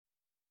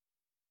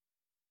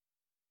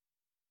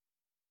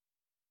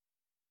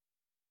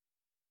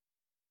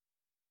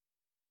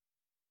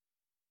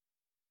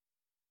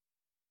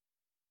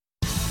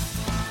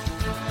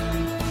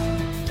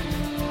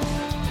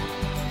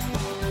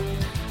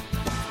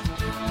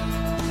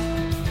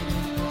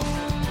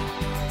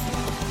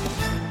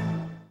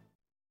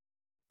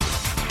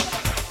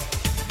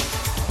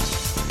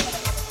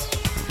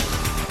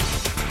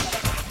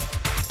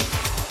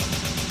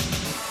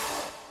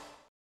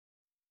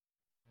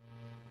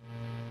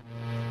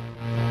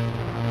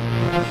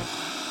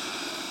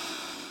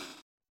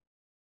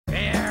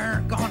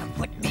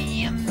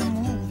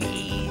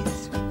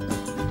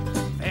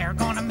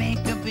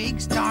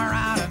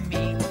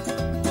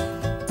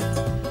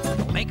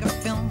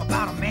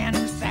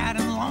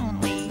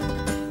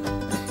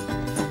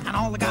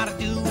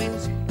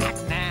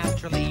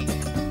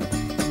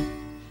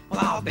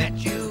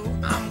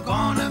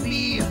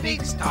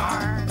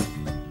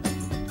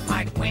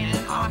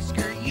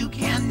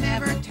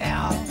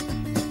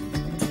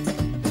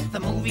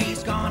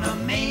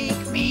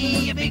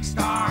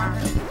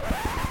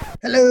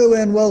Hello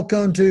and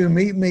welcome to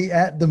Meet Me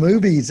at the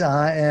Movies.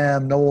 I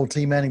am Noel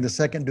T. Manning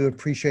II. Do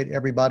appreciate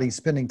everybody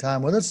spending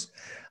time with us.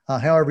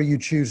 However you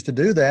choose to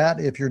do that.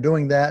 If you're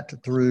doing that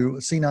through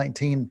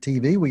C19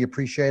 TV, we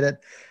appreciate it.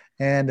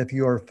 And if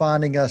you are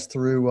finding us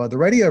through the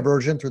radio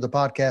version, through the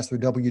podcast, through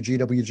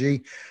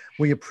WGWG,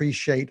 we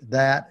appreciate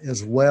that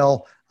as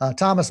well.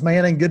 Thomas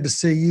Manning, good to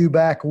see you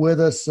back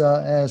with us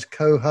as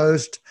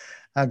co-host.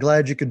 I'm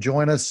glad you could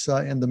join us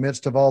in the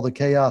midst of all the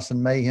chaos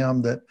and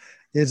mayhem that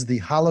is the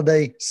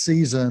holiday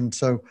season.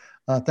 So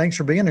thanks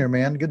for being here,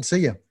 man. Good to see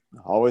you.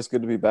 Always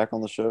good to be back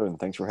on the show, and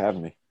thanks for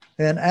having me.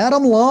 And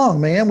Adam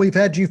Long, man, we've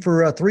had you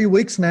for 3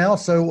 weeks now.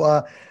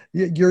 So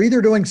you're either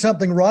doing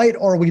something right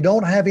or we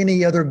don't have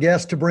any other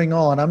guests to bring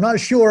on. I'm not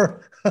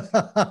sure.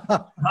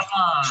 Well,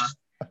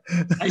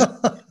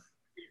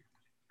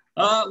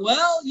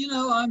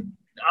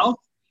 I'll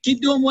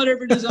keep doing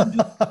whatever it is I'm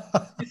doing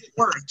if it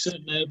works.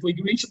 And if we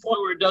can reach a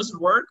point where it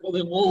doesn't work, well,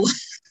 then we'll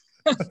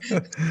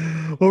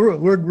well,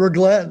 we're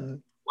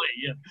glad.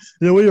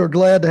 Yeah, we are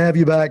glad to have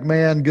you back,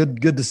 man.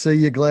 Good to see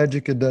you. Glad you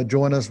could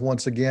join us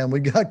once again. We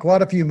got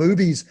quite a few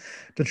movies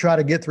to try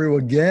to get through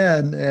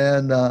again,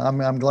 and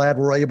I'm glad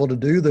we're able to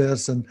do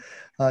this. And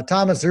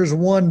Thomas, there's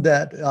one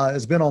that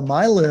has been on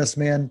my list,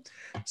 man,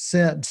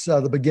 since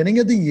the beginning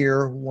of the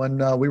year when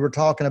we were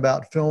talking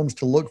about films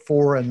to look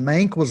for, and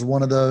Mank was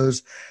one of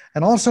those,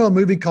 and also a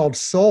movie called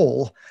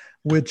Soul,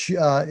 which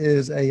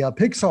is a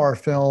Pixar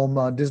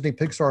film, Disney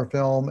Pixar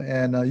film.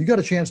 And you got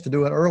a chance to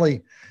do an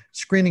early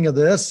screening of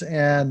this,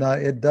 and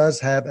it does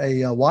have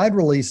a wide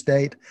release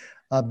date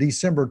of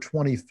December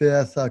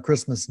 25th,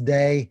 Christmas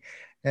Day.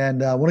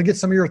 And I want to get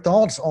some of your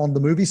thoughts on the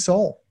movie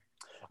Soul.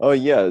 Oh,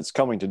 yeah, it's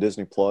coming to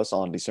Disney Plus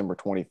on December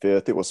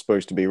 25th. It was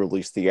supposed to be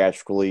released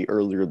theatrically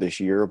earlier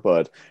this year,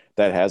 but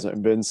that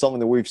hasn't been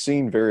something that we've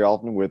seen very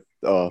often with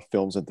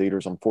films in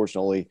theaters,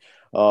 unfortunately.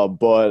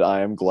 But I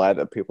am glad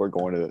that people are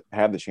going to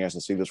have the chance to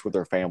see this with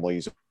their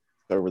families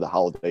over the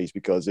holidays,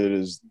 because it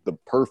is the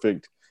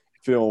perfect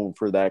film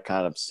for that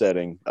kind of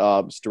setting.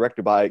 It's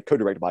co-directed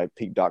by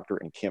Pete Docter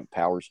and Kemp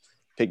Powers.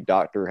 Pete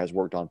Docter has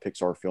worked on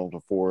Pixar films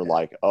before,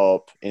 like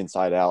Up,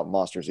 Inside Out,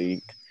 Monsters,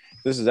 Inc.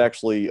 This is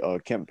actually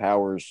Kemp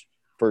Powers'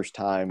 first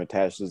time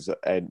attached as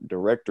a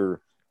director,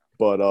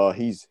 but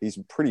he's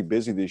pretty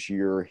busy this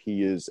year.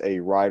 He is a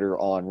writer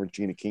on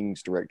Regina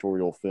King's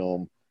directorial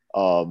film,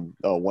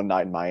 One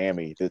Night in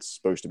Miami, that's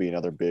supposed to be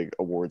another big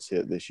awards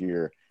hit this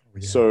year.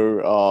 Yeah.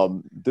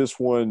 So this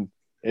one,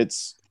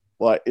 it's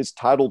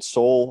titled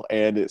Soul,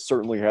 and it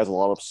certainly has a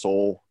lot of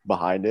soul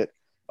behind it.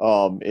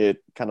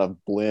 It kind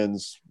of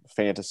blends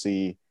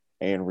fantasy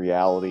and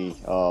reality,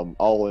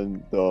 all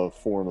in the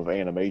form of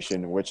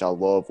animation, which I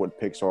love what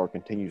Pixar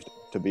continues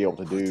to be able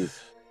to do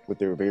with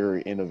their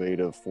very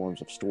innovative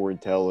forms of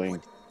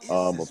storytelling,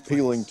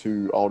 appealing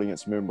to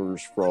audience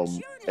members from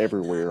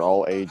everywhere,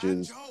 all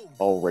ages,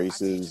 all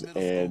races,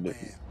 and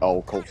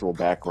all cultural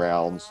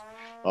backgrounds.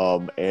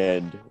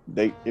 And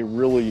they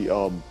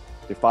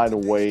find a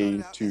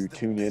way to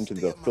tune into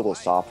the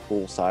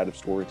philosophical side of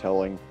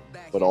storytelling,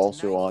 but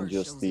also on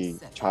just the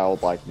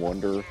childlike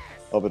wonder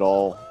of it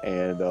all.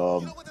 And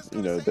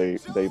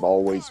they've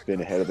always been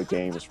ahead of the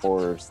game as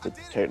far as the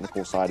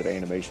technical side of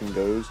animation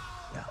goes.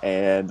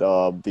 And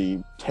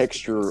the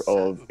texture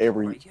of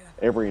every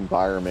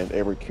environment,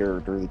 every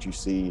character that you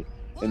see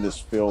in this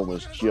film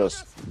is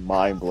just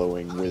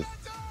mind-blowing with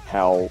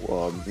how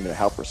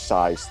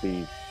precise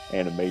the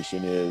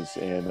animation is.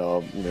 And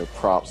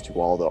props to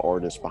all the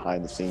artists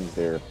behind the scenes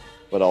there,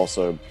 but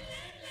also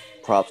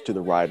props to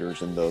the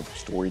writers and the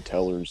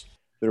storytellers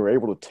that are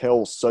able to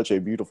tell such a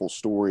beautiful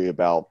story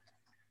about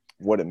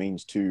what it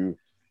means to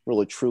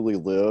really truly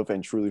live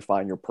and truly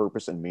find your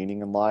purpose and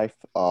meaning in life.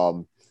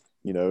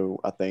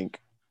 I think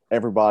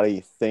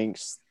everybody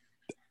thinks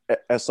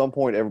at some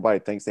point, everybody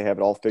thinks they have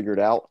it all figured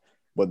out,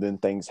 but then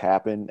things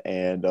happen,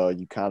 and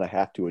you kind of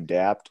have to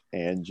adapt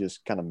and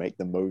just kind of make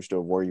the most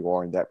of where you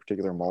are in that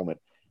particular moment.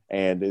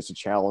 And it's a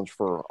challenge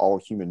for all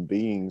human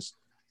beings,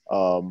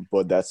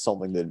 but that's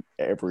something that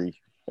every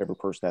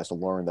person has to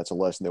learn. That's a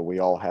lesson that we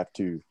all have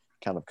to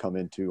kind of come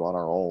into on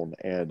our own.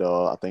 And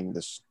I think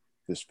this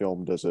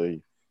film does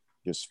a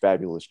just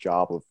fabulous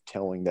job of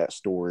telling that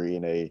story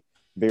in a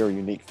very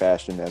unique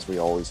fashion, as we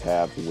always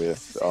have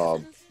with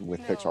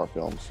Pixar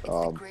films.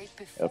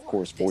 Of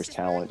course, voice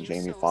talent,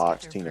 Jamie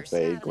Foxx, Tina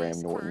Fey,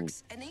 Graham Norton,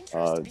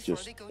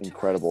 just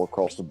incredible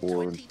across the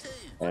board,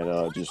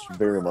 and just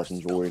very much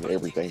enjoyed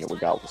everything that we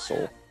got with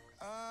Soul.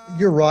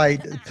 You're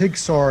right.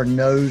 Pixar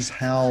knows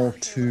how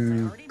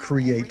to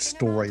create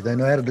story. They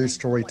know how to do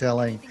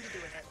storytelling.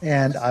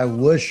 And I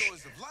wish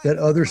that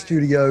other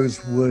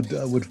studios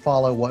would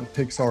follow what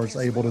Pixar is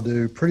able to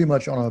do. Pretty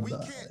much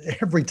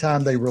every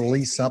time they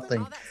release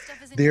something,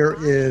 there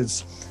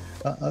is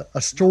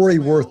a story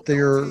worth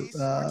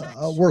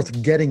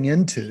getting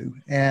into,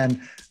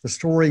 and the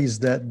stories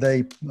that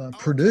they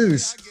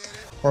produce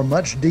are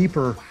much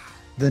deeper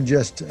than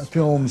just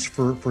films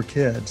for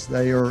kids.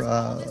 They are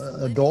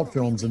adult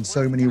films in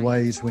so many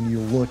ways when you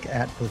look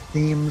at the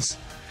themes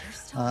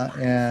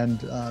and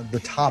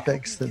the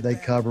topics that they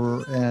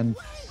cover. And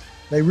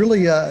they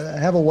really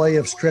have a way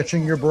of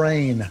stretching your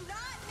brain,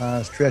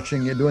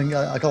 stretching it, doing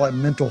I call it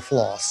mental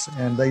floss,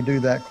 and they do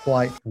that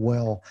quite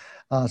well.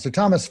 So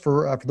Thomas,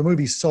 for the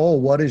movie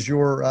Soul, what is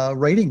your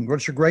rating?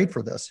 What's your grade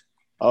for this?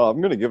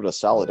 I'm going to give it a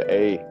solid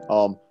A.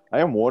 I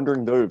am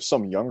wondering, though, if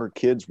some younger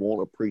kids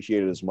won't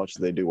appreciate it as much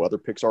as they do other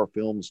Pixar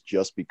films,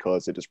 just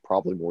because it is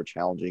probably more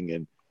challenging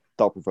and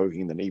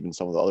thought-provoking than even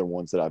some of the other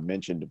ones that I've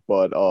mentioned.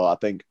 But I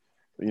think,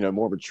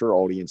 more mature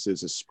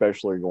audiences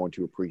especially are going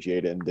to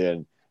appreciate it, and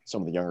then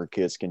some of the younger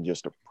kids can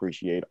just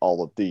appreciate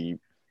all of the,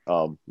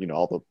 all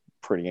the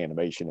pretty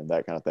animation and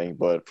that kind of thing.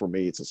 But for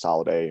me, it's a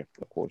solid A,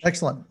 of course.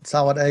 Excellent.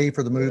 Solid A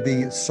for the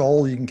movie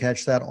Soul. You can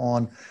catch that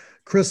on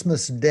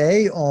Christmas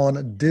Day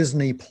on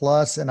Disney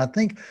Plus. And I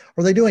think,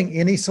 are they doing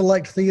any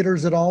select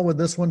theaters at all with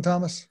this one,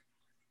 Thomas?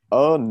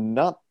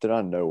 Not that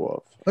I know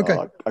of. Okay.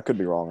 I could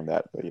be wrong on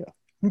that, but yeah.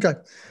 Okay.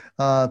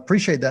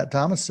 Appreciate that,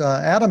 Thomas.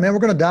 Adam, man, we're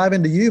going to dive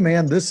into you,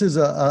 man. This is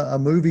a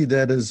movie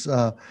that is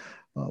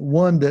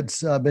one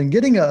that's been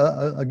getting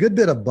a good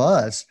bit of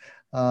buzz.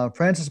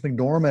 Frances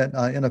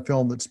McDormand in a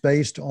film that's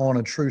based on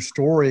a true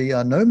story,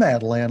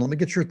 Nomadland. Let me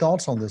get your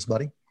thoughts on this,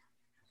 buddy.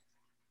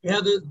 Yeah,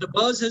 the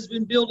buzz has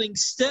been building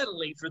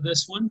steadily for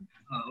this one,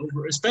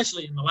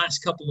 especially in the last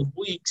couple of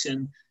weeks.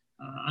 And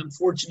I'm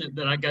fortunate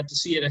that I got to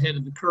see it ahead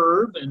of the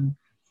curve. And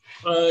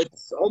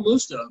it's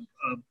almost a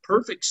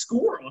perfect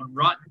score on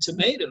Rotten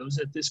Tomatoes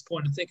at this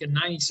point. I think a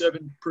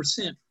 97%.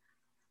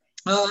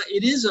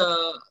 It is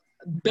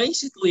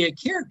basically a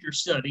character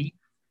study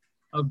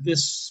of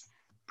this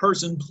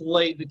person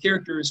played. The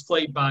character is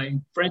played by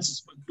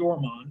Frances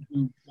McDormand,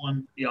 who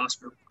won the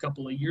Oscar a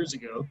couple of years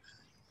ago.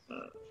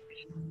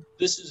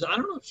 This is, I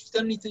don't know if she's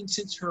done anything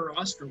since her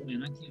Oscar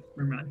win. I can't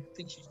remember. I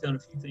think she's done a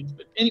few things.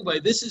 But anyway,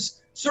 this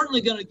is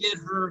certainly going to get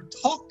her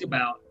talked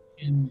about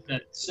in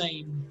that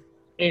same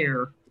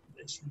air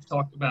that she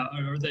talked about,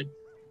 or that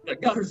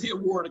got her the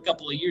award a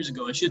couple of years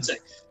ago, I should say.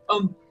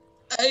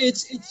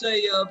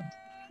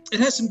 It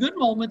has some good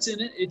moments in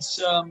it. It's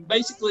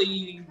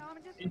basically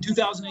in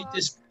 2008,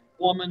 this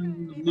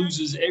woman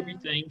loses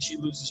everything. She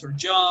loses her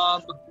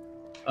job.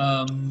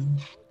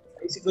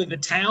 Basically, the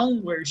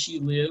town where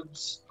she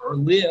lived,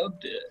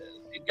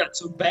 it got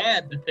so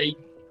bad that they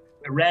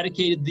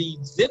eradicated the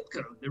zip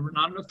code. There were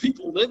not enough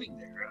people living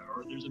there,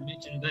 or there's a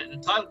mention of that in the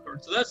title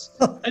card.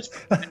 So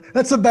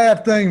that's a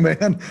bad thing,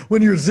 man.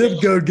 When your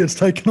zip code gets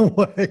taken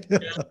away.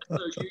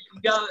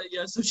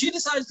 So she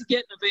decides to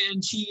get in a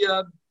van. She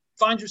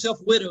finds herself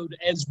widowed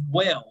as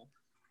well.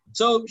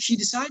 So she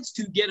decides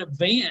to get a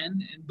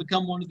van and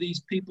become one of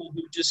these people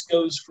who just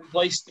goes from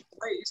place to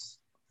place,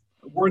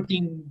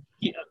 working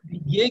the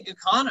gig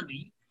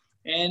economy.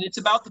 And it's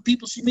about the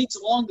people she meets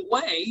along the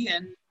way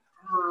and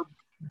her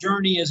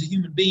journey as a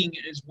human being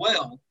as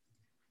well.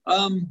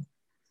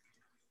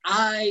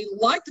 I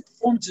like the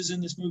performances in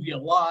this movie a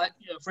lot.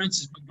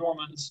 Frances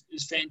McDormand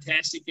is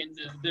fantastic. And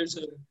there's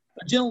a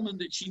gentleman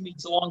that she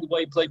meets along the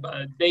way, played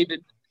by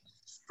David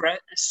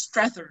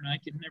Strathairn. I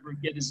can never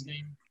get his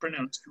name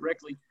pronounced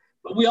correctly.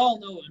 But we all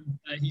know him.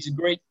 He's a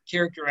great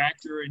character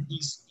actor, and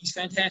he's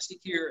fantastic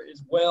here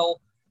as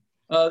well.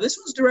 This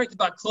was directed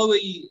by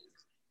Chloe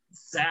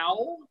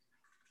Zhao,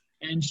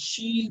 and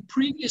she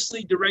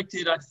previously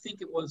directed, I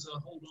think it was,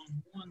 hold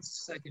on one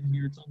second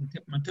here, it's on the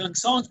tip of my tongue,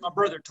 Songs My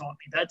Brother Taught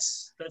Me.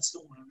 That's the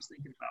one I was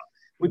thinking about,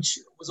 which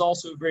was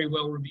also very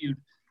well reviewed.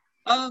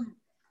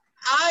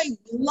 I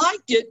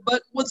liked it,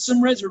 but with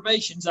some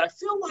reservations. I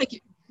feel like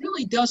it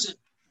really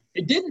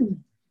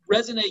didn't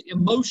resonate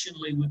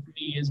emotionally with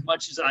me as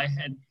much as I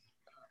had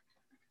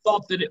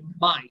thought that it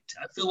might.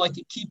 I feel like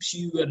it keeps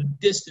you at a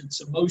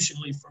distance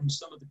emotionally from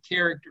some of the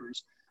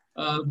characters.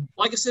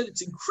 Like I said,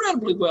 it's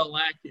incredibly well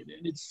acted,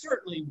 and it's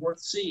certainly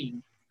worth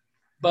seeing,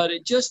 but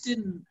it just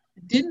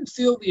didn't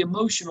feel the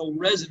emotional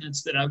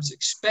resonance that I was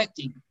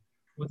expecting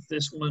with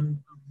this one.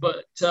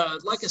 But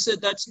like I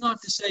said, that's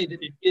not to say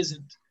that it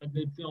isn't a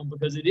good film,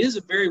 because it is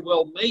a very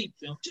well-made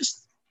film,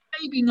 just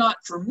maybe not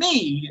for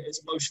me as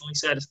emotionally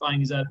satisfying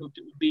as I hoped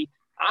it would be.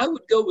 I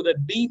would go with a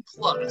B+,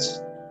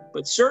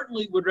 but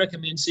certainly would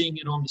recommend seeing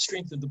it on the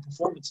strength of the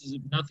performances,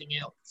 if nothing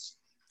else.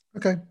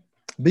 Okay.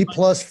 B+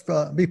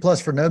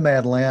 for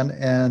Nomadland.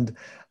 And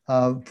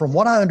from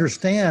what I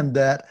understand,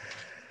 that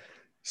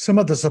some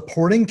of the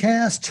supporting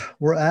cast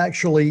were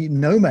actually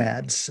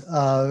nomads,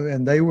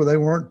 and they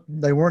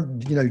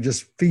weren't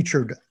just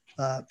featured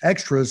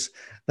extras.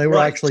 They were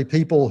actually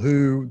people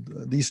who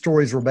these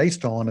stories were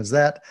based on. Is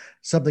that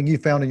something you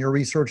found in your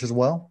research as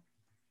well?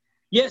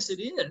 Yes,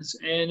 it is,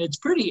 and it's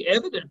pretty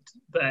evident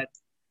that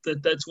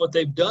that's what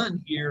they've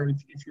done here.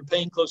 If you're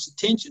paying close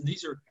attention,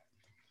 these are,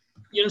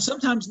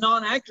 sometimes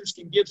non-actors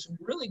can give some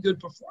really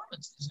good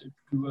performances if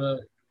you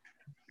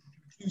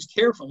choose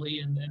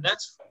carefully, and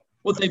that's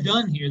what they've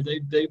done here.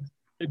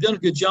 They've done a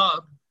good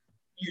job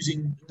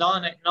using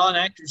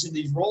non-actors in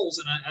these roles,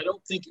 and I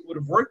don't think it would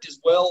have worked as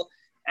well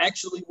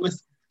actually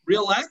with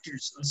real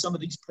actors on some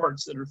of these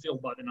parts that are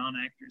filled by the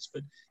non-actors.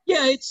 But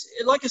yeah, it's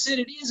like I said,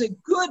 it is a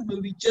good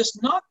movie,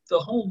 just not the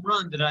home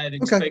run that I had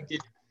expected.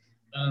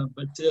 Okay.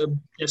 But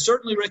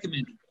certainly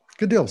recommended.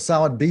 Good deal.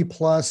 Solid B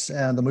plus,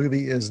 and the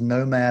movie is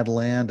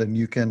Nomadland, and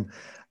you can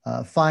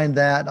find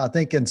that, I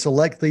think, in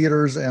select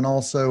theaters and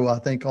also I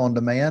think on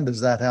demand. Is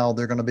that how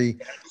they're going to be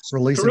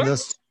releasing Correct.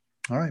 this?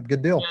 All right,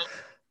 good deal.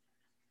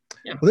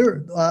 Yeah.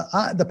 Well,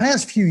 the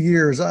past few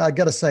years, I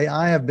got to say,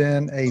 I have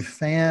been a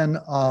fan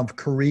of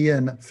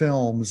Korean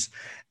films,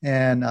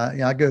 and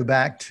I go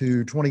back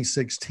to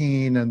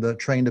 2016 and the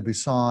Train to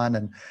Busan,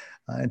 and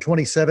in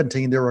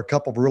 2017 there were a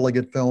couple of really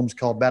good films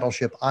called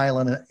Battleship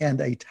Island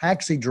and A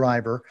Taxi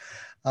Driver,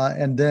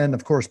 and then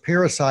of course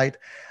Parasite.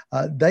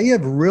 They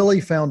have really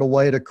found a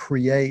way to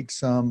create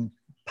some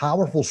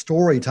powerful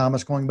story,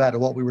 Thomas, going back to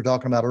what we were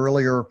talking about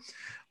earlier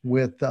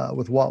with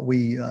what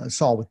we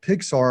saw with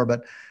Pixar.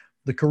 But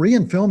the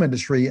Korean film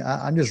industry,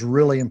 I'm just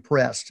really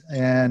impressed.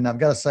 And I've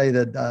got to say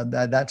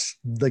that that's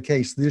the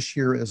case this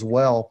year as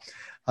well.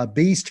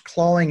 Beast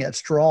Clawing at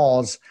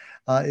Straws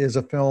is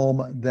a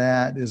film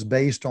that is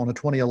based on a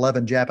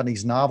 2011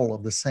 Japanese novel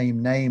of the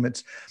same name.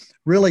 It's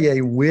really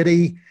a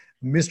witty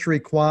mystery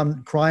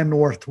crime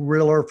noir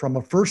thriller from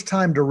a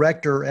first-time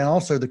director and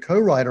also the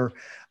co-writer,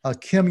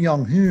 Kim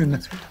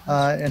Young-hoon.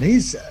 And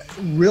he's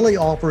really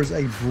offers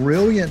a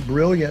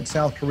brilliant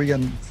South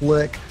Korean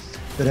flick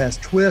that has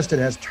twists, it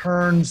has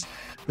turns.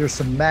 There's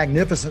some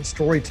magnificent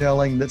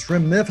storytelling that's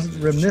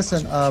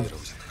reminiscent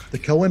of the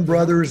Coen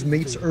brothers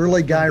meets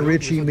early Guy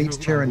Ritchie meets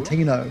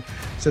Tarantino.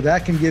 So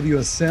that can give you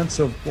a sense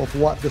of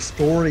what the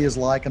story is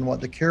like and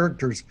what the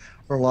characters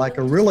are like,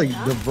 a really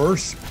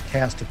diverse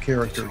cast of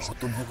characters.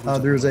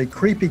 There's a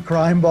creepy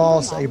crime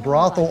boss, a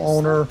brothel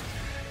owner,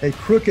 a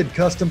crooked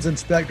customs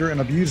inspector,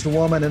 an abused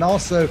woman, and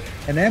also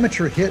an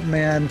amateur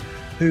hitman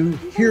who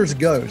hears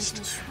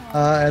ghosts.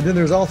 And then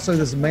there's also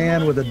this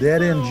man with a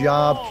dead-end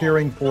job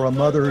caring for a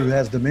mother who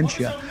has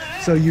dementia.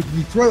 So you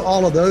throw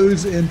all of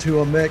those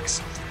into a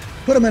mix,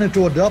 put them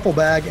into a duffel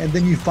bag, and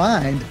then you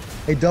find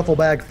a duffel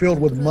bag filled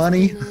with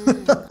money.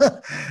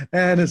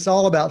 And it's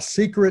all about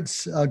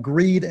secrets,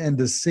 greed, and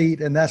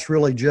deceit. And that's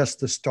really just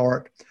the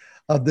start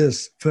of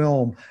this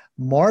film.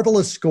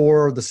 Marvelous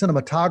score, the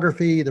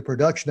cinematography, the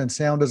production and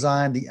sound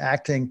design, the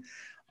acting,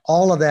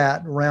 all of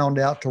that round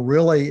out to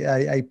really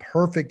a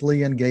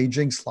perfectly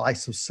engaging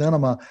slice of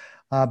cinema.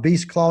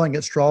 Beast Clawing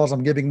at Straws,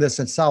 I'm giving this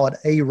a solid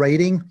A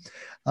rating.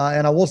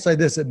 And I will say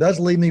this, it does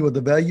leave me with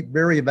a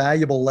very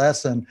valuable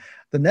lesson.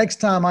 The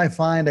next time I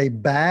find a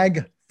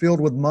bag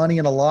filled with money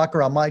in a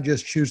locker, I might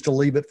just choose to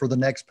leave it for the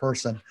next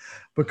person,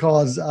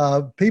 because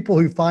people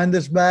who find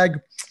this bag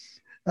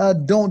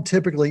don't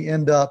typically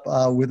end up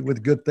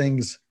with good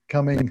things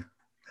coming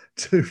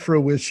to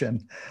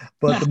fruition.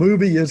 But the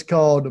movie is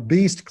called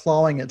Beast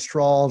Clawing at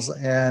Straws,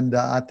 and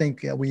I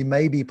think we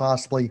may be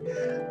possibly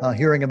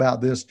hearing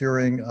about this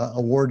during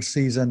award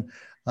season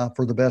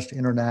for the best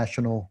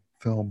international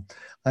film.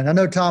 And I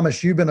know,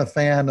 Thomas, you've been a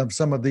fan of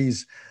some of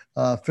these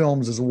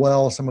films as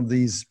well, some of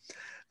these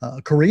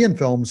Korean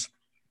films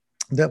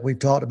that we've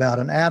talked about.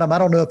 And Adam, I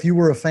don't know if you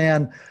were a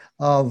fan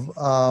of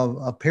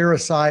a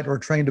Parasite or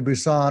Train to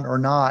Busan or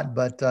not,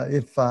 but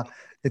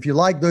if you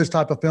like those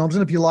type of films,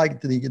 and if you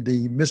like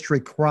the mystery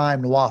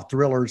crime noir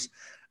thrillers,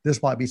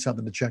 this might be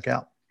something to check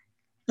out.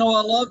 No,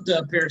 I loved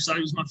Parasite.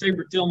 It was my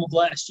favorite film of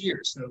last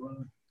year.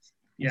 So,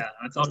 yeah,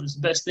 I thought it was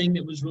the best thing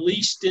that was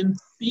released in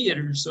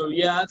theaters. So,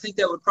 yeah, I think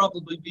that would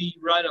probably be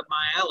right up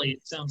my alley,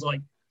 it sounds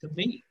like to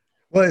me.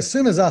 Well, as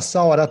soon as I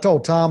saw it, I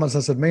told Thomas,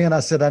 I said, man,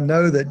 I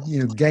know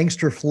that,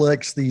 gangster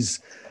flicks, these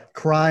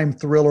crime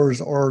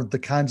thrillers are the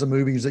kinds of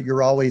movies that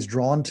you're always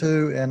drawn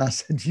to. And I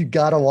said, you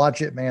got to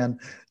watch it, man.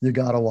 You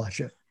got to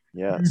watch it.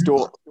 Yeah,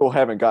 still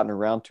haven't gotten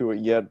around to it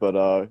yet, but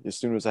as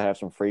soon as I have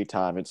some free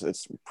time,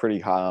 it's pretty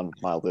high on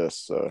my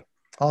list. So.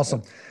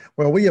 Awesome.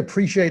 Well, we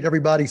appreciate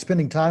everybody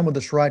spending time with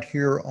us right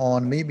here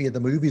on Meet Me at the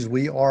Movies.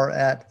 We are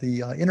at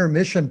the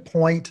intermission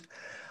point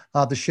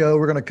of the show.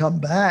 We're going to come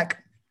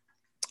back,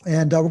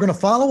 and we're going to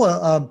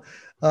follow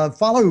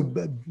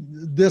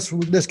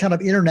this kind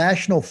of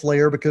international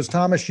flair, because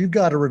Thomas, you've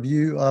got a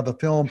review of a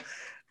film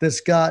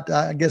that's got,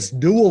 I guess,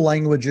 dual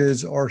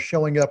languages are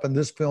showing up in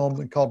this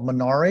film called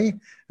Minari.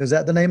 Is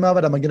that the name of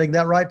it? Am I getting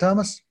that right,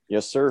 Thomas?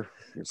 Yes, sir.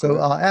 So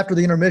after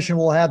the intermission,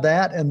 we'll have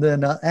that. And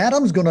then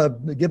Adam's going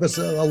to give us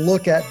a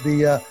look at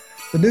the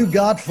new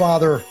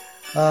Godfather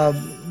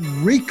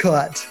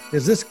recut.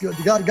 Is this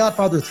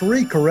Godfather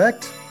 3,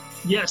 correct?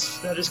 Yes,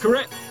 that is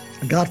correct.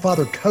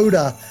 Godfather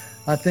Coda,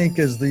 I think,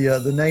 is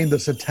the name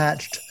that's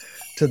attached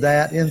to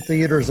that, in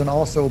theaters, and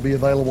also will be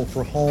available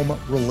for home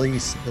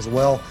release as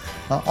well.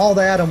 All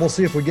that, and we'll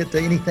see if we get to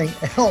anything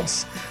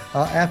else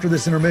after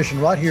this intermission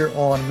right here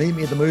on Meet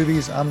Me at the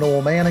Movies. I'm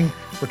Noel Manning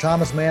for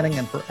Thomas Manning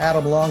and for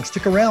Adam Long.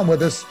 Stick around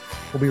with us.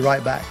 We'll be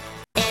right back.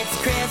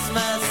 It's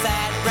Christmas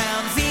at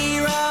Ground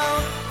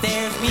Zero.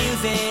 There's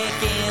music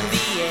in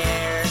the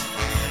air.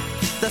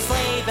 The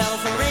sleigh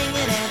bells are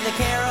ringing and the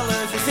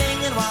carolers are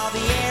singing while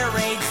the air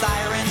raid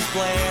sirens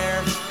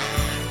blare.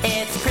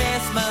 It's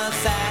Christmas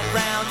at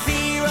Ground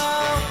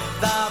Zero.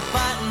 The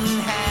button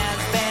has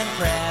been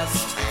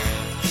pressed.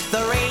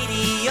 The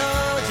radio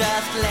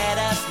just let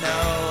us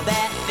know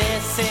that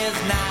this is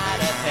not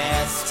a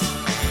test.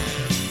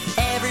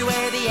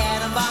 Everywhere the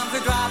atom bombs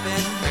are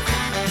dropping.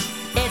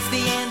 It's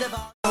the end of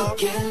all.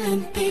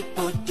 Killing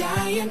people,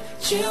 dying,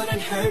 children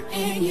hurt,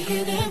 and you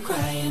hear them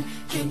crying.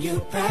 Can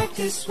you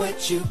practice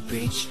what you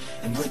preach,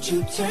 and would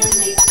you turn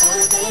the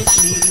other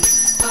cheek?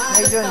 How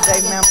you doing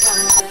today, ma'am?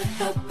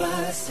 Help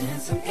us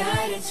and some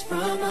guidance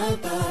from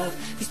above.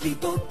 These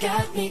people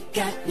got me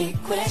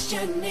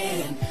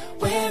questioning.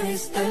 Where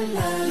is the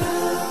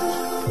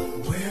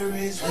love? Where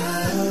is the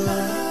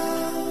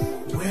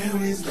love?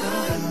 Where is the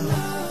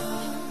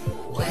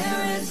love?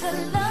 Where is the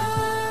love?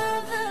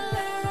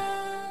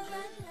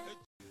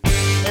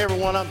 Hey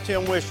everyone, I'm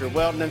Tim Wisher,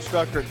 welding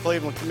instructor at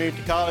Cleveland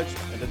Community College,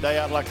 and today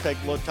I'd like to take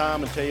a little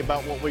time and tell you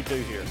about what we do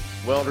here.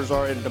 Welders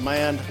are in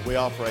demand. We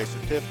offer a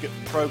certificate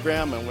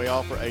program and we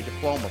offer a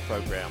diploma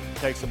program. It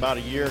takes about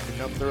a year to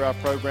come through our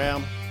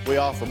program. We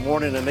offer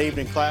morning and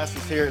evening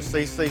classes here at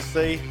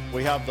CCC.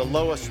 We have the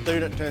lowest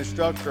student to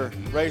instructor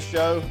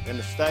ratio in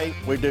the state.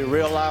 We do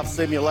real life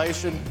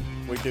simulation.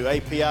 We do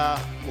API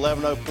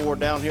 1104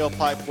 downhill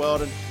pipe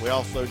welding. We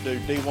also do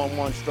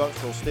D11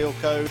 structural steel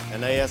code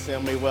and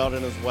ASME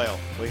welding as well.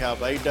 We have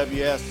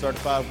AWS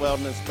certified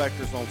welding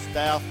inspectors on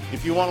staff.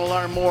 If you want to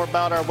learn more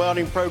about our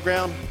welding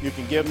program, you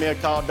can give me a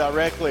call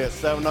directly at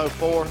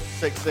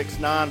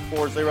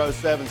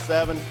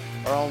 704-669-4077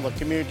 or on the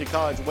community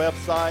college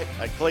website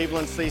at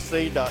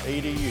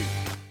clevelandcc.edu.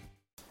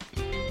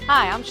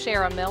 Hi, I'm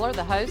Shara Miller,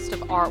 the host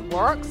of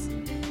Artworks.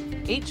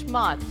 Each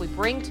month we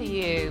bring to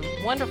you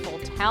wonderful,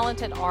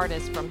 talented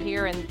artists from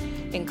here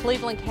in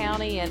Cleveland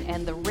County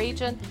and the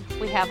region.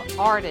 We have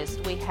artists,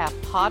 we have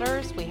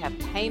potters, we have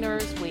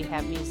painters, we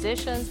have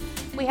musicians,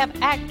 we have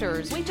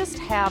actors. We just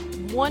have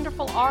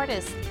wonderful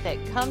artists that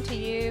come to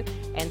you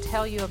and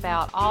tell you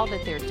about all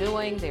that they're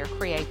doing, their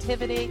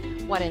creativity,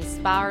 what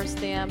inspires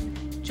them.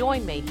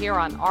 Join me here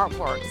on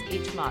Artworks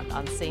each month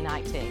on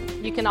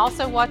C19. You can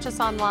also watch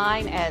us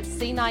online at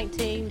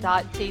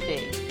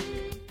c19.tv.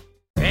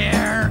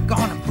 They're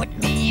gonna put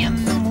me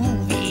in the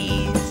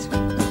movies.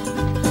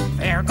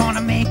 They're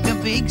gonna make a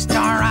big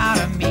star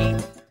out of me.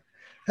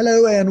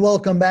 Hello and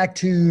welcome back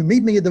to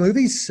Meet Me at the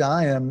Movies.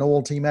 I am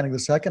Noel T. Manning II,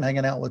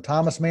 hanging out with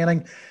Thomas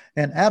Manning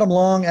and Adam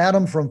Long.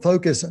 Adam from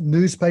Focus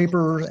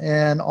Newspaper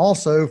and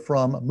also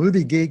from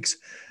Movie Geeks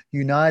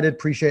United.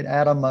 Appreciate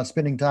Adam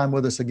spending time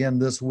with us again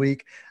this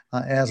week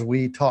as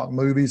we talk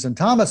movies. And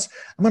Thomas,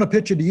 I'm going to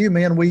pitch it to you,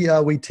 man.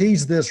 We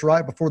teased this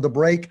right before the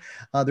break.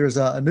 There's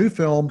a new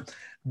film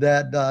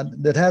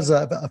that has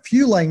a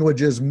few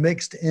languages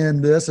mixed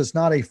in this. It's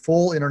not a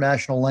full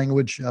international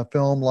language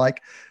film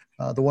like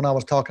the one I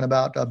was talking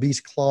about,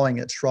 Beast Clawing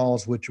at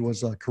Straws, which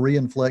was a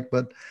Korean flick,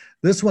 but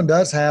this one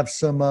does have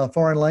some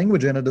foreign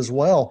language in it as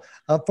well.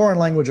 Foreign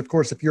language, of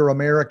course, if you're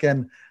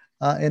American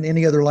in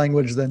any other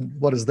language than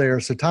what is there.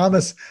 So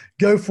Thomas,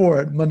 go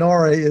for it.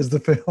 Minari is the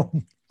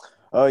film.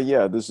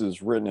 Yeah, this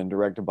is written and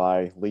directed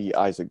by Lee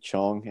Isaac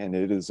Chung, and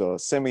it is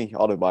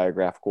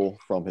semi-autobiographical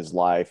from his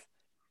life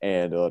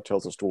and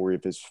tells the story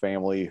of his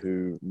family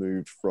who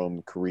moved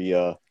from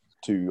Korea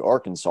to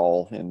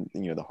Arkansas in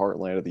the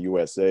heartland of the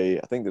USA.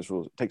 I think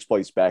takes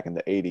place back in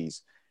the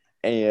 80s,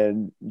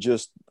 and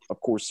just of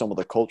course some of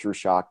the culture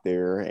shock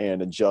there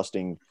and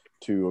adjusting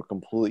to a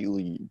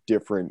completely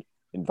different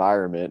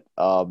environment.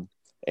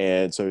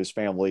 And so his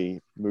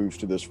family moves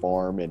to this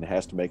farm and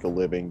has to make a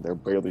living. They're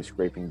barely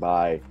scraping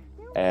by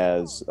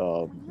as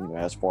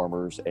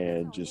farmers,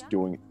 and just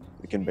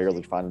can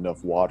barely find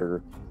enough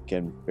water,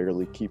 can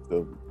barely keep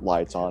the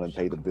lights on and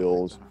pay the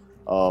bills.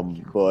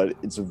 But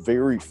it's a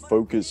very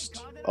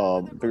focused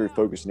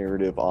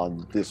narrative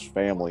on this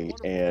family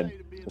and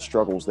the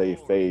struggles they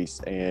face.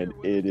 And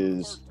it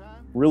is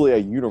really a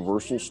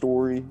universal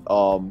story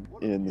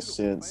in the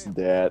sense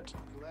that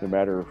no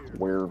matter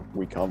where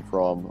we come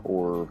from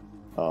or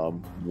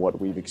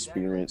what we've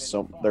experienced,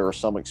 there are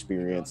some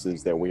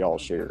experiences that we all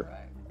share.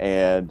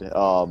 And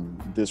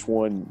this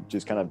one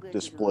just kind of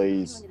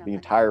displays the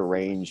entire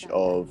range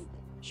of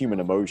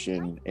human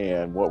emotion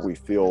and what we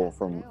feel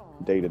from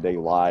day-to-day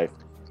life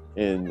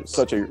in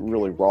such a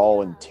really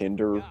raw and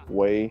tender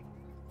way.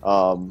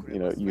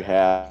 You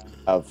have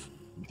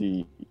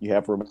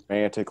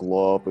romantic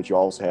love, but you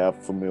also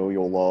have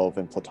familial love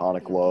and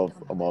platonic love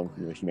among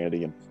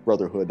humanity and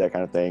brotherhood, that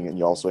kind of thing. And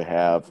you also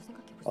have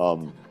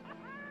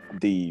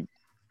the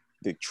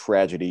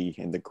tragedy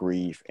and the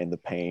grief and the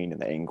pain and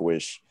the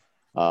anguish.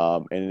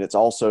 And it's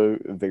also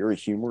a very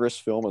humorous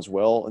film as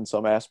well in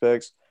some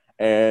aspects.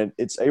 And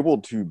it's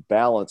able to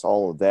balance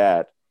all of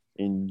that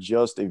in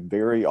just a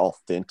very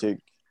authentic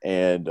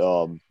and,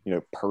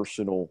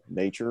 personal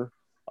nature.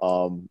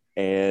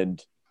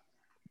 And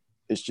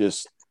it's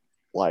just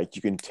like,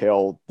 you can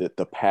tell that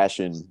the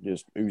passion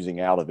just oozing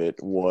out of it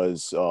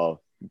was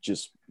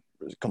just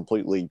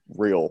completely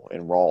real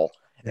and raw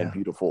and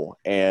beautiful.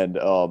 And,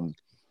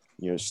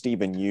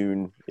 Stephen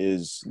Yeun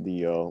is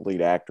the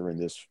lead actor in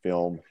this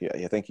film.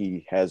 I think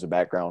he has a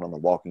background on The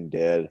Walking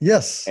Dead.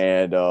 Yes.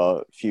 And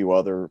a few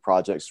other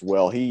projects as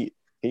well. He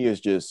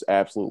is just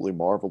absolutely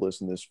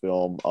marvelous in this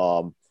film.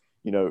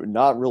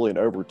 Not really an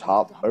over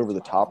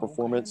the top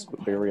performance,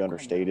 but very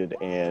understated,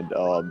 and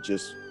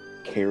just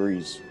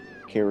carries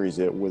carries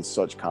it with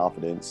such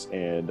confidence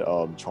and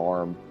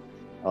charm.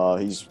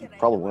 He's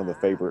probably one of the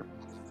favorite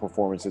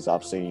performances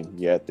I've seen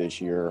yet this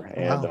year,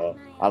 and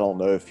I don't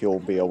know if he'll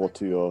be able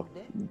to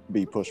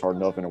be pushed hard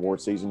enough in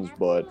award seasons,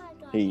 but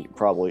he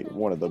probably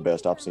one of the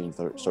best I've seen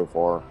so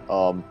far.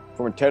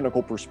 From a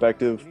technical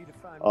perspective,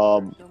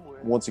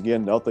 once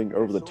again, nothing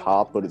over the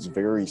top, but it's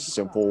very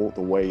simple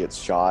the way it's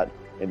shot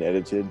and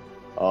edited.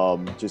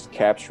 Just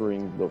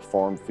capturing the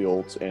farm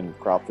fields and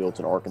crop fields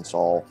in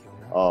Arkansas.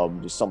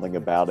 Just something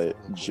about it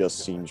just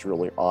seems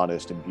really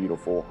honest and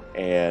beautiful,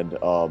 and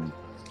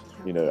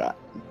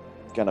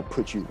kind of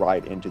puts you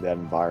right into that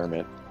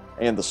environment.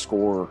 And the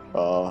score,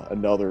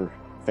 another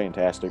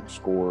fantastic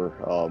score.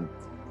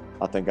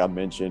 I think I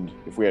mentioned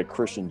if we had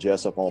Christian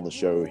Jessup on the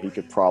show, he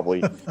could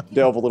probably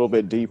delve a little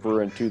bit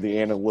deeper into the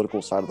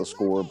analytical side of the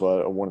score,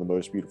 but one of the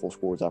most beautiful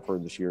scores I've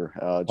heard this year.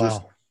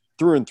 Just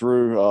through and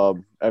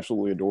through,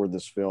 absolutely adored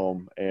this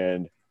film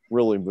and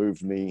really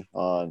moved me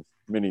on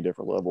many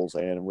different levels,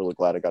 and I'm really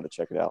glad I got to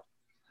check it out.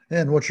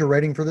 And what's your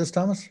rating for this,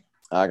 Thomas?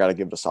 I got to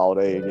give it a solid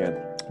A again.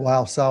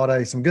 Wow, solid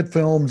A. Some good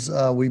films.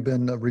 We've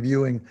been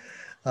reviewing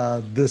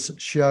this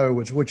show,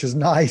 which is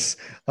nice.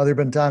 There have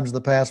been times in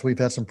the past we've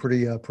had some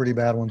pretty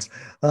bad ones.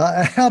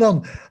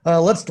 Adam,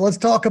 let's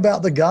talk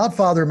about The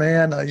Godfather,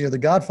 man. The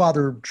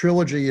Godfather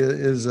trilogy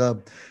is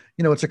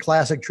it's a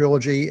classic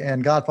trilogy,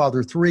 and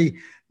Godfather 3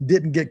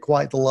 didn't get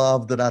quite the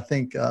love that I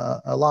think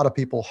a lot of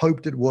people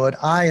hoped it would.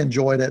 I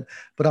enjoyed it,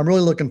 but I'm really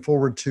looking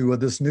forward to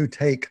this new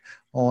take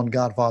on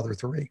Godfather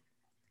 3.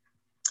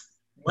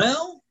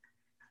 Well,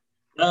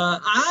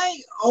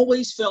 I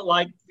always felt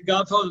like The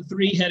Godfather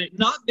 3, had it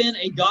not been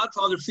a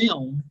Godfather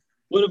film,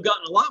 would have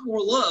gotten a lot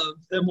more love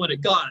than what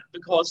it got,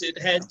 because it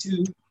had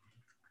to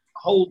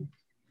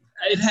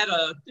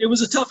it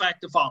was a tough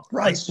act to follow.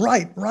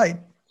 Right.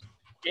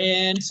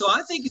 And so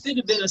I think if it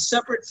had been a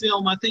separate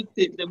film, I think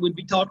that we'd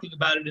be talking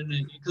about it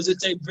because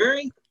it's a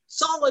very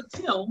solid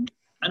film.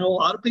 I know a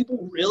lot of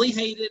people really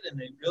hate it and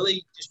they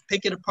really just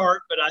pick it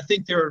apart, but I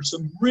think there are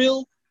some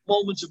real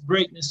moments of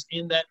greatness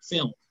in that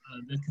film.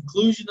 The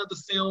conclusion of the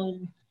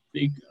film,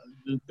 the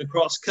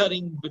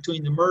cross-cutting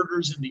between the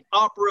murders and the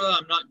opera.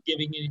 I'm not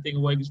giving anything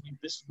away because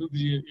this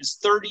movie is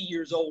 30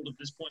 years old at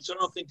this point, so I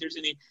don't think there's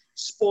any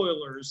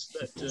spoilers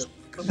that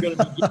I'm going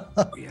to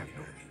be giving.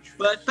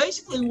 But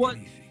basically what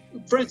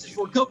Francis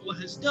Ford Coppola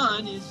has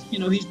done is,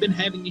 he's been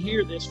having to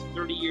hear this for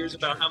 30 years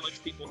about how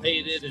much people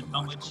hate it and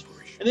how much,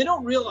 and they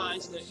don't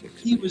realize that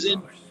he was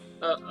in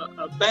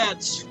a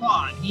bad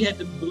spot. He had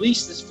to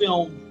release this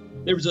film.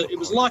 It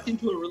was locked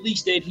into a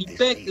release date. He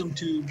begged them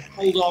to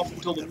hold off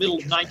until the middle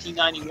of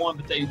 1991,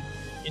 but they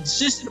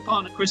insisted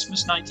upon a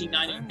Christmas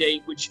 1990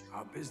 date, which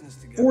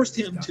forced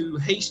him to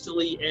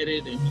hastily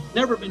edit, and he's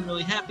never been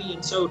really happy.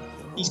 And so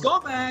he's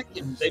gone back,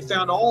 and they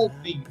found all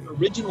the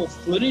original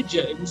footage.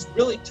 It was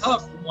really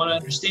tough, from what I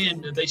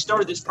understand. They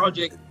started this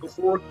project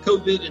before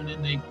COVID, and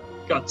then they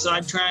got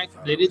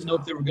sidetracked. They didn't know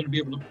if they were going to be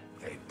able to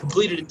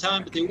complete it in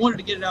time, but they wanted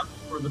to get it out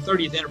for the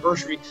 30th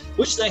anniversary,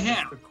 which they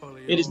have.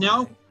 It is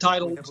now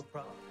titled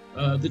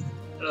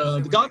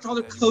The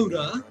Godfather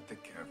Coda,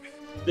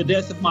 The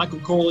Death of Michael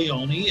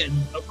Corleone. And,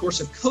 of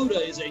course, a coda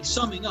is a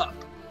summing up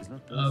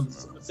of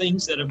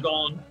things that have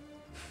gone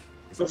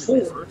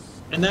before,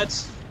 and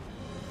that's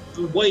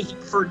the way he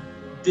preferred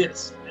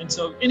this. And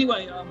so,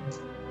 anyway,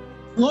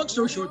 long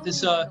story short,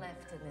 this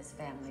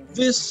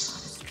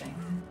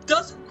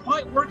doesn't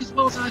quite work as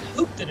well as I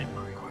hoped that it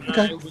might.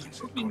 Okay. I was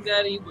hoping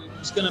that he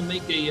was going to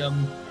make a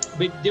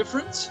big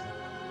difference,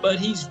 but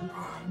he's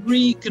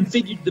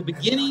reconfigured the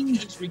beginning,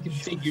 he's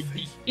reconfigured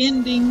the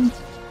ending,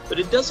 but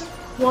it doesn't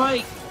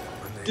quite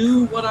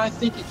do what I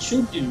think it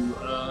should do.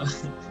 I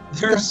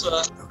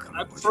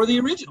prefer the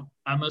original,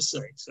 I must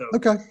say. So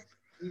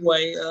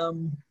anyway,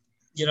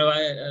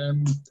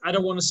 I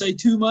don't want to say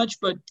too much,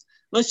 but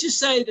let's just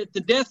say that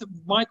the death of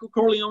Michael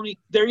Corleone,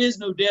 there is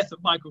no death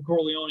of Michael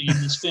Corleone in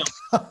this film.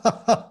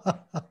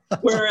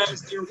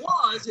 Whereas there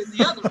was in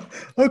the other.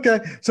 Okay,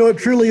 so it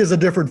truly is a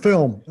different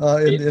film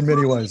in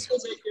many ways. It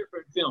is a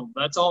different film.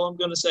 That's all I'm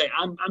going to say.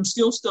 I'm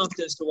still stumped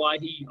as to why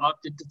he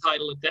opted to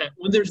title it that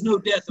when there's no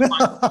death of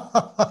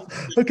Michael.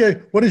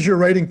 Okay, what is your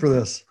rating for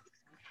this?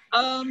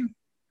 I'm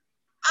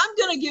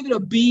going to give it a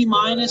B-,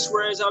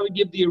 whereas I would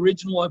give the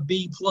original a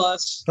B+.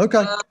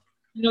 Okay.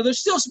 There's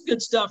still some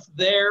good stuff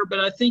there, but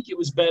I think it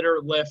was better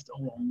left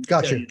alone.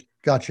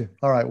 Gotcha.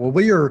 All right. Well,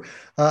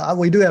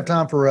 we do have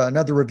time for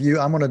another review.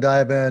 I'm going to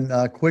dive in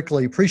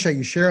quickly. Appreciate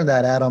you sharing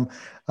that, Adam.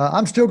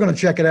 I'm still going to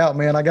check it out,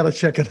 man. I got to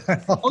check it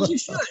out. Oh, you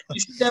should. You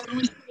should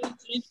definitely.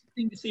 It's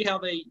interesting to see how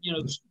they,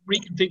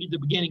 reconfigured the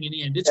beginning and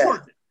end. It's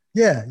worth it.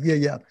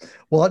 Yeah.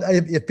 Well,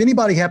 if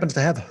anybody happens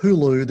to have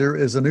Hulu, there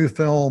is a new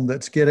film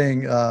that's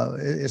getting,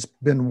 it's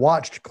been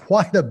watched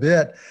quite a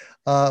bit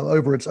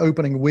over its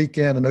opening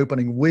weekend and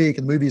opening week.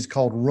 And the movie is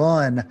called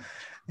Run.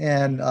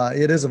 And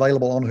it is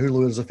available on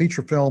Hulu as a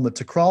feature film.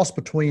 It's a cross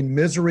between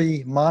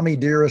Misery, Mommy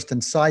Dearest,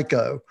 and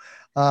Psycho.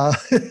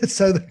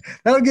 So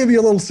that'll give you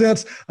a little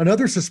sense.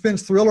 Another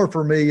suspense thriller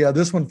for me.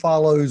 This one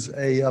follows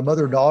a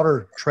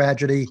mother-daughter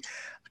tragedy.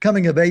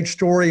 coming of age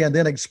story and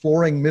then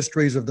exploring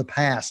mysteries of the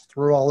past.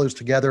 Throw all those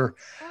together.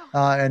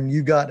 And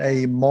you got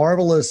a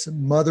marvelous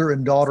mother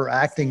and daughter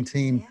acting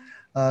team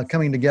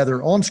coming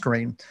together on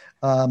screen.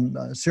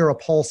 Sarah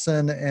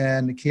Paulson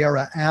and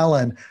Kiara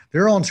Allen,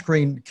 their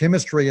on-screen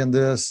chemistry in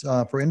this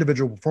for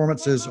individual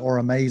performances are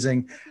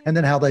amazing. And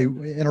then how they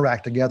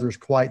interact together is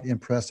quite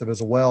impressive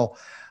as well.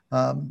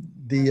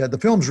 The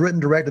film's written,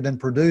 directed, and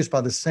produced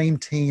by the same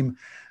team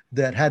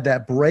that had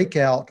that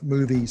breakout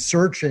movie,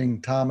 Searching,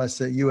 Thomas,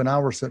 that you and I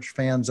were such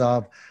fans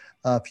of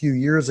a few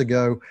years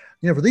ago.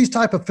 You know, for these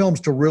type of films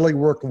to really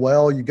work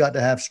well, you've got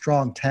to have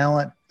strong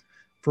talent,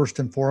 first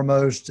and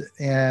foremost.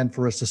 And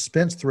for a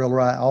suspense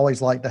thriller, I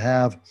always like to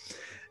have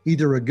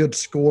either a good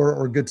score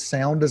or good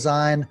sound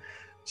design,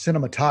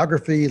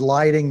 cinematography,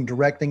 lighting,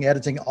 directing,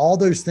 editing, all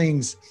those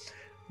things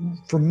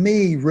for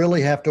me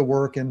really have to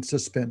work in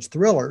suspense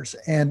thrillers.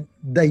 And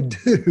they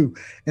do.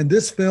 In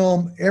this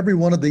film, every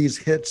one of these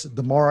hits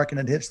the mark, and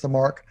it hits the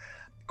mark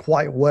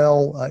quite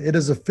well. It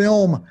is a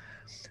film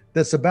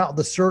that's about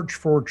the search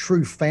for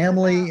true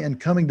family and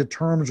coming to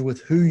terms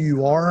with who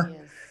you are.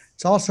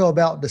 It's also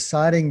about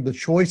deciding the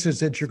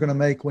choices that you're going to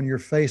make when you're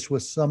faced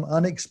with some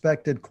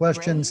unexpected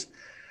questions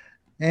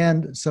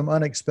and some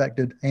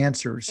unexpected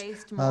answers.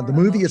 The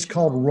movie is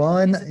called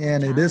Run,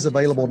 and it is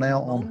available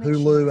now on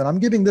Hulu. And I'm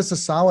giving this a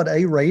solid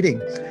A rating.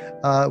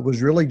 It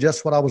was really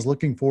just what I was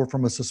looking for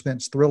from a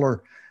suspense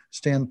thriller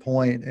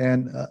standpoint.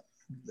 And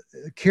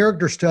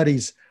character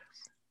studies,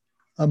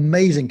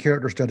 amazing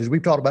character studies.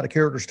 We've talked about the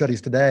character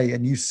studies today,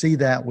 and you see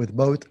that with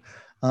both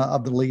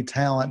of the lead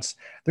talents.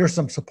 There's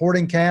some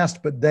supporting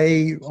cast, but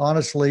they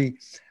honestly,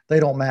 they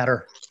don't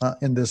matter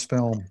in this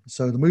film.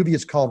 So the movie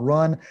is called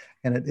Run,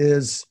 and it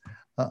is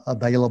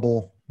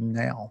available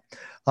now.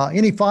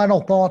 Any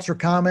final thoughts or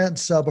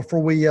comments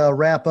before we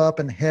wrap up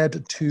and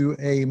head to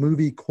a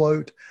movie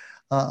quote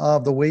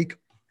of the week?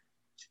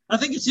 I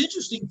think it's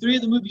interesting. 3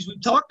 of the movies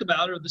we've talked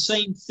about are the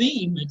same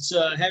theme. It's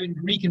having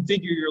to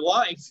reconfigure your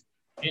life,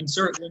 and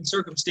certain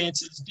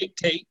circumstances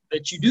dictate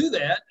that you do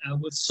that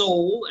with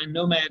Soul and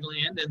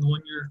Nomadland and the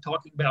one you're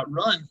talking about,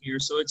 Run, here.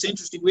 So it's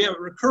interesting. We have a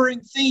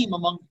recurring theme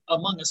among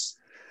us.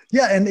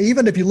 Yeah, and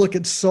even if you look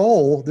at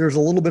Soul, there's a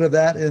little bit of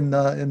that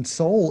in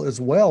Soul as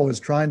well, is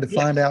trying to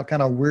find out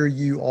kind of where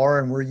you are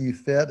and where you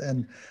fit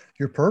and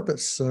your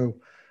purpose. So,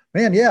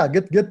 man, yeah,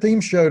 good theme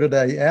show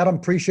today. Adam,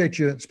 appreciate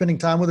you spending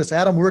time with us.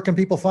 Adam, where can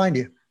people find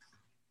you?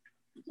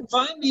 You can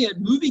find me at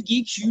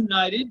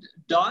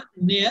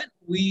moviegeeksunited.net.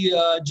 We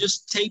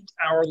just taped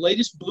our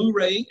latest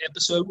Blu-ray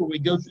episode where we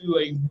go through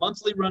a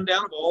monthly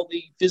rundown of all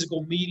the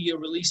physical media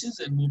releases,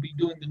 and we'll be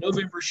doing the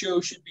November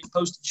show, should be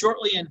posted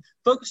shortly, and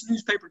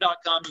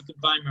focusnewspaper.com. You can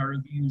find my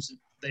reviews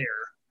there.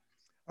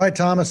 All right,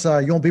 Thomas,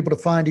 you want people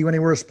to find you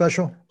anywhere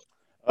special?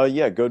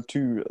 Yeah, go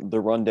to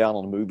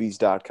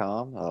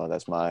therundownonmovies.com.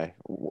 That's my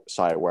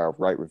site where I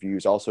write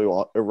reviews.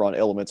 Also, over on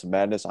Elements of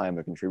Madness, I am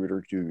a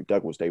contributor to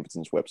Douglas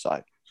Davidson's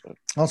website. So.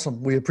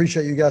 Awesome. We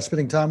appreciate you guys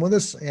spending time with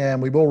us,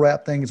 and we will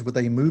wrap things with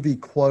a movie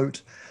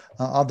quote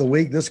of the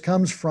week. This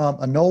comes from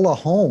Enola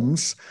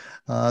Holmes,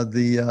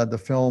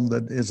 the film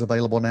that is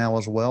available now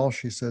as well.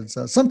 She says,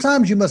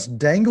 "Sometimes you must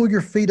dangle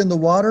your feet in the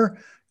water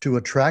to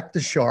attract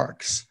the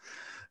sharks."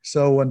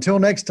 So until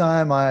next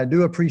time, I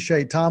do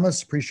appreciate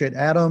Thomas, appreciate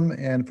Adam,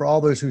 and for all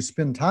those who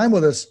spend time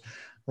with us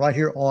right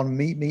here on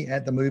Meet Me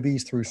at the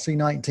Movies through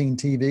C19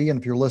 TV. And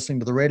if you're listening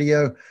to the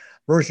radio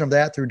version of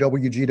that through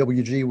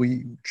WGWG,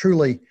 we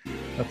truly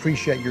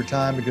appreciate your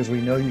time because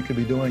we know you could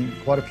be doing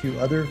quite a few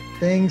other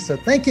things. So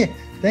thank you.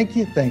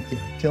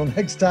 Till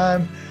next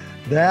time,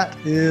 that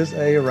is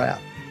a wrap.